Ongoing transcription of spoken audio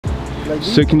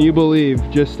So can you believe,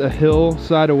 just a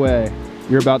hillside away,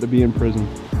 you're about to be in prison?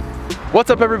 What's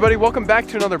up everybody, welcome back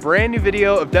to another brand new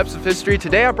video of Depths of History.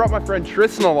 Today I brought my friend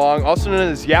Tristan along, also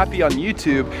known as Yappy on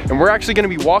YouTube, and we're actually gonna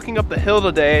be walking up the hill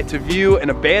today to view an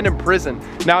abandoned prison.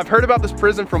 Now I've heard about this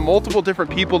prison from multiple different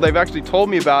people. They've actually told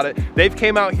me about it. They've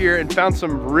came out here and found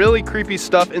some really creepy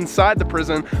stuff inside the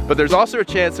prison, but there's also a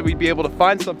chance that we'd be able to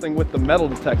find something with the metal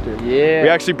detector. Yeah. We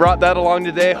actually brought that along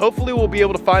today. Hopefully we'll be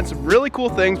able to find some really cool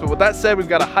things, but with that said, we've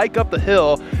gotta hike up the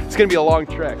hill. It's gonna be a long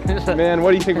trek. Man,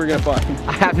 what do you think we're gonna find?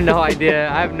 I have no idea.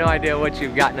 I have no idea what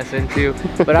you've gotten us into,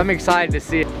 but I'm excited to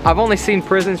see it. I've only seen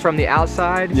prisons from the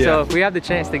outside, so if we have the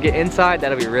chance to get inside,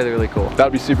 that'll be really, really cool.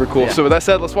 That'd be super cool. Yeah. So with that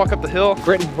said, let's walk up the hill.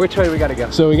 Britton, which way do we gotta go?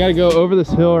 So we gotta go over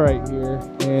this hill right here,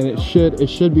 and it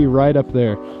should be right up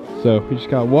there. So we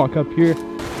just gotta walk up here.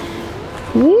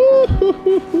 Woo!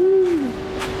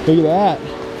 Look at that.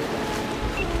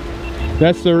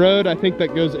 That's the road, I think,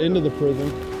 that goes into the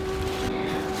prison.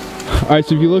 All right,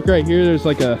 so if you look right here, there's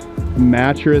like a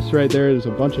mattress right there. There's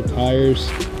a bunch of tires,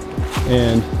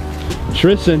 and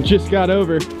Tristan just got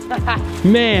over.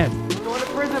 Man, going to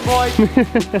prison, boys.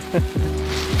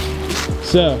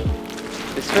 So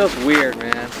this feels weird,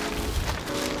 man.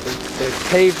 There's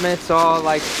pavements all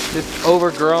like just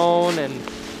overgrown, and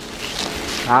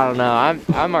I don't know.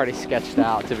 I'm already sketched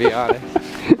out, to be honest.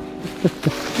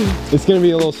 It's gonna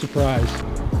be a little surprise.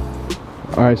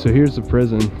 All right, so here's the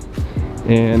prison,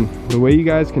 and the way you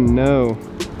guys can know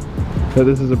that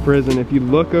this is a prison, if you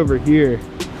look over here,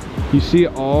 you see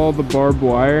all the barbed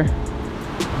wire.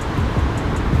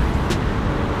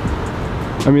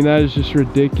 I mean, that is just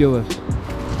ridiculous.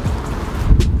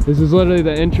 This is literally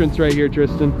the entrance right here,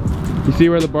 Tristan. You see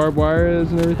where the barbed wire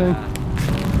is and everything?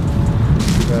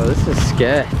 Bro, this is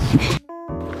sketch.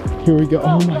 Here we go.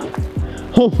 Oh my god.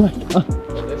 Oh my god.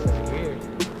 Well, this is weird.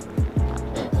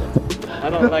 I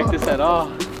don't like this at all.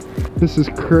 This is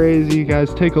crazy, you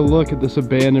guys. Take a look at this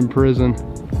abandoned prison.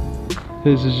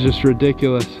 This is just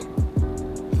ridiculous.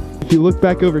 If you look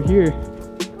back over here,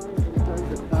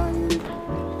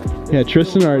 yeah,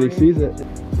 Tristan already sees it.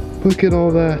 Look at all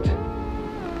that.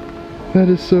 That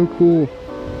is so cool.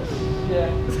 Yeah.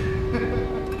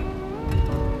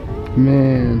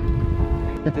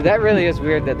 Man. That really is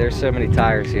weird that there's so many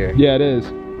tires here. Yeah, it is.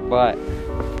 But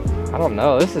I don't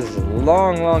know. This is a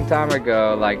long, long time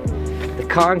ago. Like, the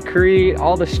concrete,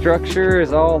 all the structure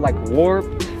is all like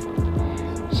warped.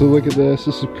 So look at this,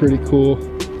 this is pretty cool.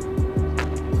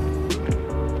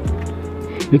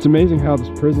 It's amazing how this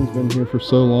prison's been here for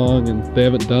so long and they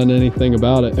haven't done anything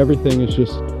about it. Everything is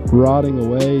just rotting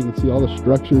away. You can see all the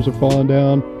structures are falling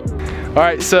down. All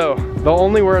right, so the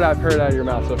only word I've heard out of your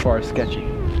mouth so far is sketchy.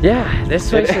 Yeah, this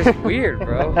place is weird,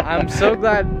 bro. I'm so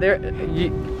glad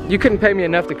you couldn't pay me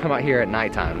enough to come out here at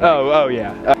nighttime. Like. Oh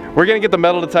yeah. We're gonna get the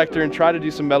metal detector and try to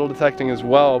do some metal detecting as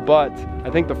well, but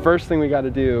I think the first thing we gotta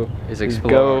do is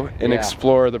go and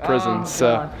explore the prison.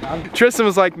 So Tristan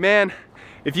was like, man,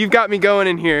 if you've got me going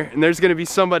in here and there's gonna be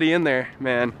somebody in there,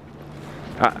 man,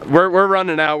 we're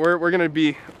running out. We're gonna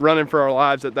be running for our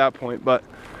lives at that point, but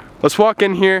let's walk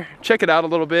in here, check it out a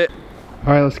little bit.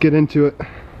 All right, let's get into it.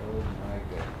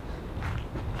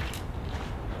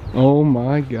 Oh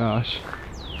my gosh.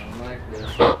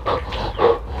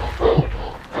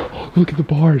 Look at the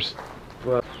bars.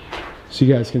 What? So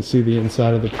you guys can see the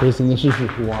inside of the prison. This is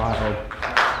just wild.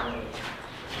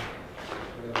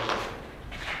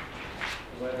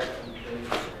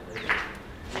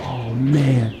 Oh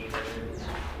man.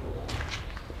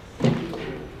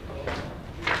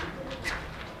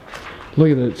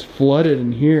 Look at it, it's flooded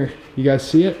in here. You guys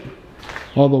see it?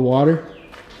 All the water.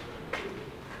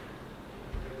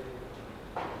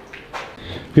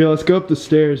 Here, let's go up the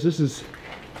stairs. This is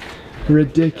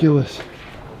ridiculous.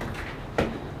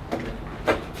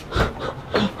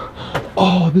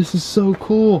 Oh, this is so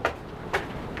cool.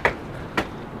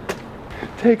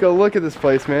 Take a look at this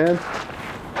place, man.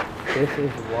 This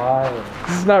is wild.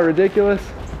 This is not ridiculous.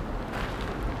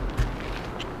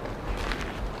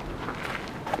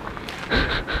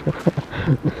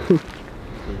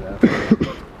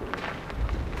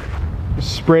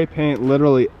 Spray paint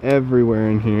literally everywhere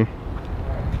in here.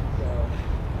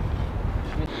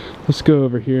 Let's go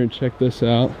over here and check this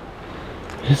out.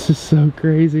 This is so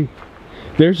crazy.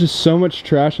 There's just so much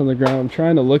trash on the ground. I'm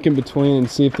trying to look in between and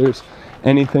see if there's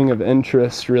anything of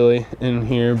interest really in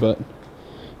here, but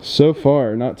so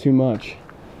far, not too much.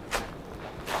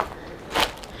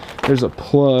 There's a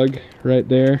plug right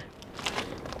there.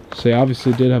 So they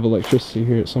obviously did have electricity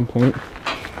here at some point.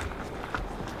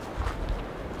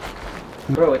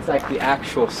 Bro, it's like the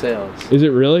actual cells. Is it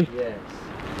really? Yes.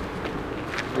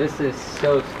 This is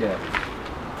so sketch.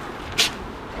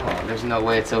 Oh there's no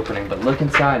way it's opening. But look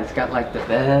inside, it's got like the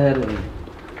bed and...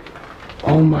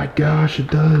 Oh my gosh, it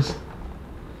does.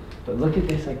 But look at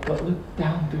this, like, but look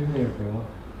down through there, bro.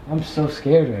 I'm so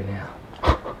scared right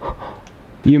now.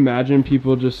 You imagine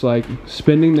people just like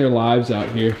spending their lives out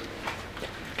here,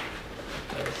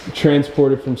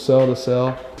 transported from cell to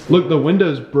cell. Look, the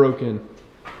window's broken.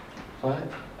 What?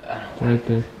 Right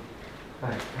there.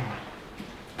 Right.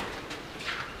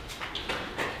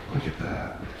 Look at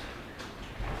that.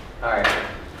 Alright,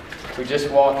 we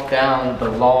just walked down the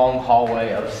long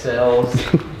hallway of cells.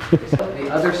 The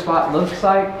other spot looks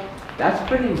like that's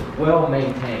pretty well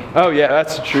maintained. Oh yeah,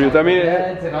 that's the truth. I mean,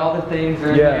 beds and all the things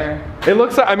are in there. It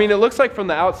looks like, I mean, it looks like from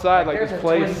the outside, like this this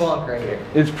place place bunk right here.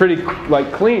 is pretty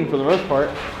like clean for the most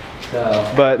part.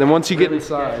 So, but then once you really get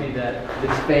inside, sketchy that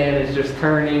this fan is just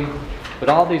turning, but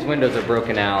all these windows are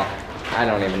broken out. I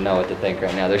don't even know what to think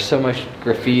right now. There's so much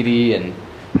graffiti and.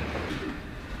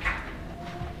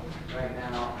 Right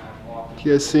now, I'm walking.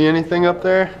 you guys see anything up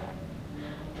there?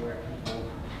 Where people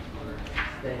are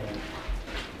staying.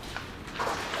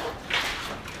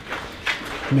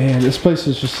 Man, this place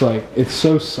is just like, it's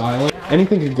so silent.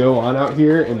 Anything could go on out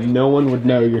here and no one would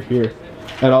know you're here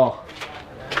at all.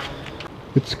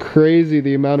 It's crazy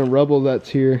the amount of rubble that's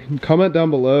here. Comment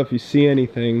down below if you see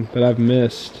anything that I've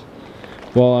missed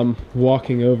while I'm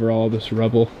walking over all this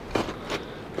rubble.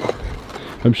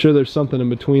 I'm sure there's something in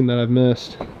between that I've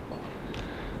missed.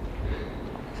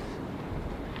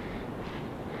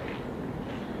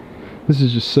 This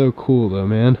is just so cool though,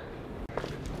 man.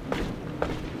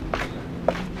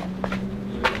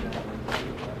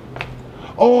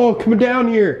 Oh, come down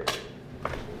here.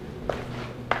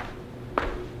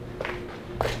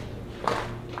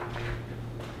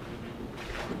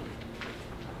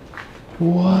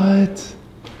 What?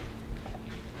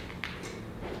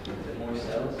 More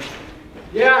cells?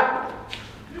 Yeah!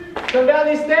 Come down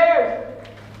these stairs!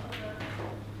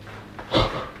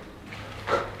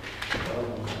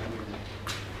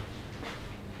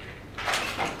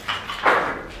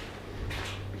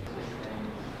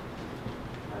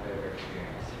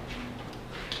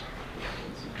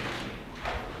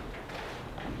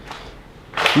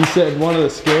 You said one of the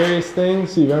scariest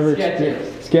things you've ever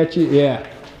experienced. Sketchy? Yeah.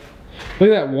 Look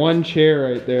at that one chair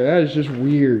right there. That is just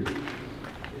weird. To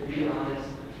be honest,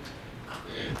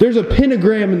 There's a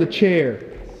pentagram in the chair.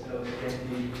 it's so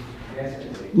sketchy. Yes,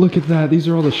 it's Look at that. These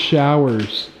are all the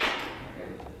showers.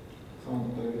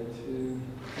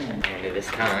 And it is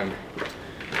time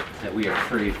that we are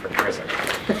freed from prison.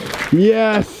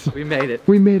 Yes! We made it.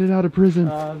 We made it out of prison.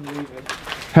 I'm leaving.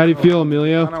 How do you feel,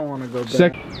 Emilio? I don't want to go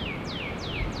back.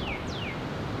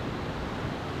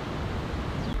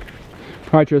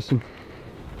 All right, Tristan.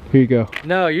 Here you go.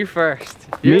 No, you first.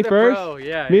 Me You're the first? pro.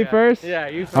 Yeah. Me yeah. first? Yeah,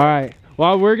 you first. All right.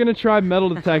 Well, we're gonna try metal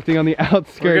detecting on the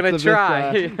outskirts. We're gonna of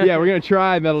try. This, yeah, we're gonna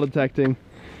try metal detecting.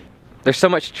 There's so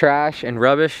much trash and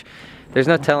rubbish. There's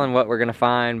no telling what we're gonna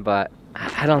find, but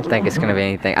I don't think it's gonna be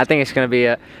anything. I think it's gonna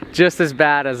be just as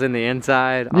bad as in the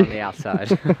inside on the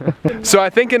outside. So I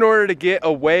think in order to get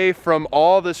away from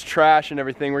all this trash and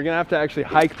everything, we're gonna have to actually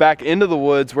hike back into the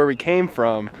woods where we came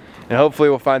from. And hopefully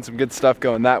we'll find some good stuff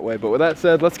going that way. But with that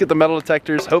said, let's get the metal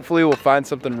detectors. Hopefully we'll find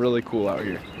something really cool out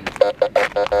here.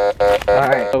 All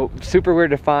right, so super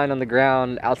weird to find on the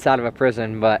ground outside of a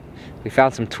prison, but we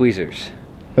found some tweezers.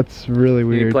 That's really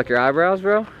Can you weird. pluck your eyebrows,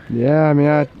 bro? Yeah, I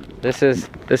mean, This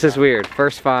is weird.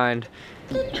 First find.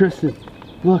 Tristan,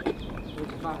 look.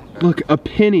 Look, a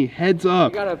penny, heads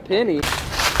up. You got a penny.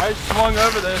 I just swung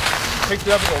over this, picked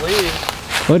it up with a leaf.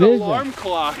 What is Alarm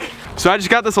clock. So I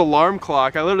just got this alarm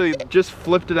clock. I literally just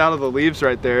flipped it out of the leaves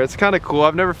right there. It's kind of cool.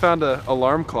 I've never found an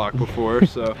alarm clock before,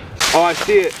 so. Oh, I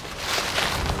see it.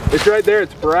 It's right there,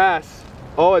 it's brass.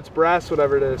 Oh, it's brass,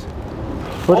 whatever it is.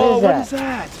 What is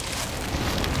that?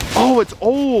 Oh, it's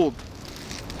old.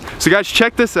 So guys,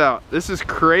 check this out. This is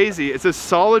crazy. It says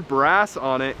solid brass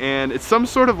on it, and it's some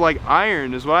sort of like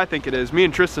iron is what I think it is. Me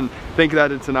and Tristan think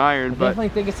that it's an iron, I but definitely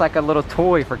think it's like a little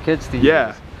toy for kids to use.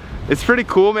 yeah. It's pretty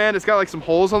cool, man. It's got like some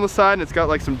holes on the side and it's got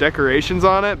like some decorations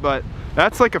on it, but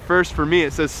that's like a first for me.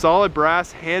 It says solid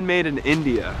brass, handmade in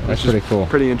India. That's pretty cool.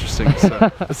 Pretty interesting.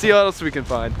 So let's see what else we can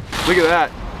find. Look at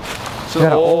that. It's an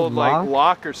Got an old old like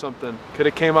lock or something. Could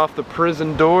have came off the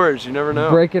prison doors. You never know.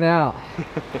 Breaking out.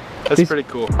 That's pretty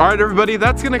cool. All right, everybody,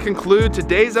 that's gonna conclude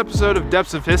today's episode of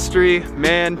Depths of History.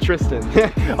 Man, Tristan,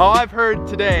 all I've heard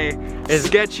today is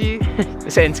sketchy.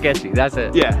 Saying sketchy, that's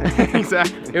it. Yeah,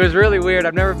 exactly. It was really weird.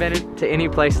 I've never been to any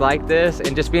place like this,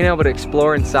 and just being able to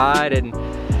explore inside and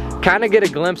kind of get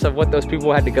a glimpse of what those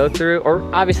people had to go through, or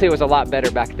obviously it was a lot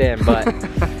better back then, but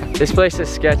This place is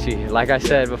sketchy, like I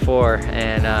said before,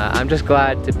 and I'm just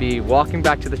glad to be walking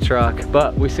back to the truck,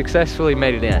 but we successfully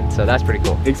made it in, so that's pretty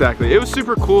cool. Exactly. It was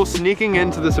super cool sneaking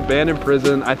into this abandoned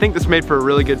prison. I think this made for a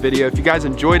really good video. If you guys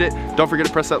enjoyed it, don't forget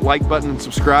to press that like button and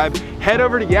subscribe. Head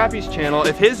over to Yappy's channel.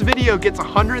 If his video gets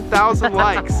 100,000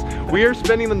 likes, we are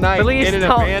spending the night in an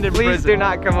abandoned prison. Please do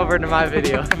not come over to my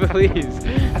video, please.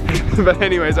 But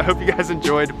anyways, I hope you guys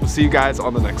enjoyed. We'll see you guys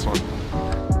on the next one.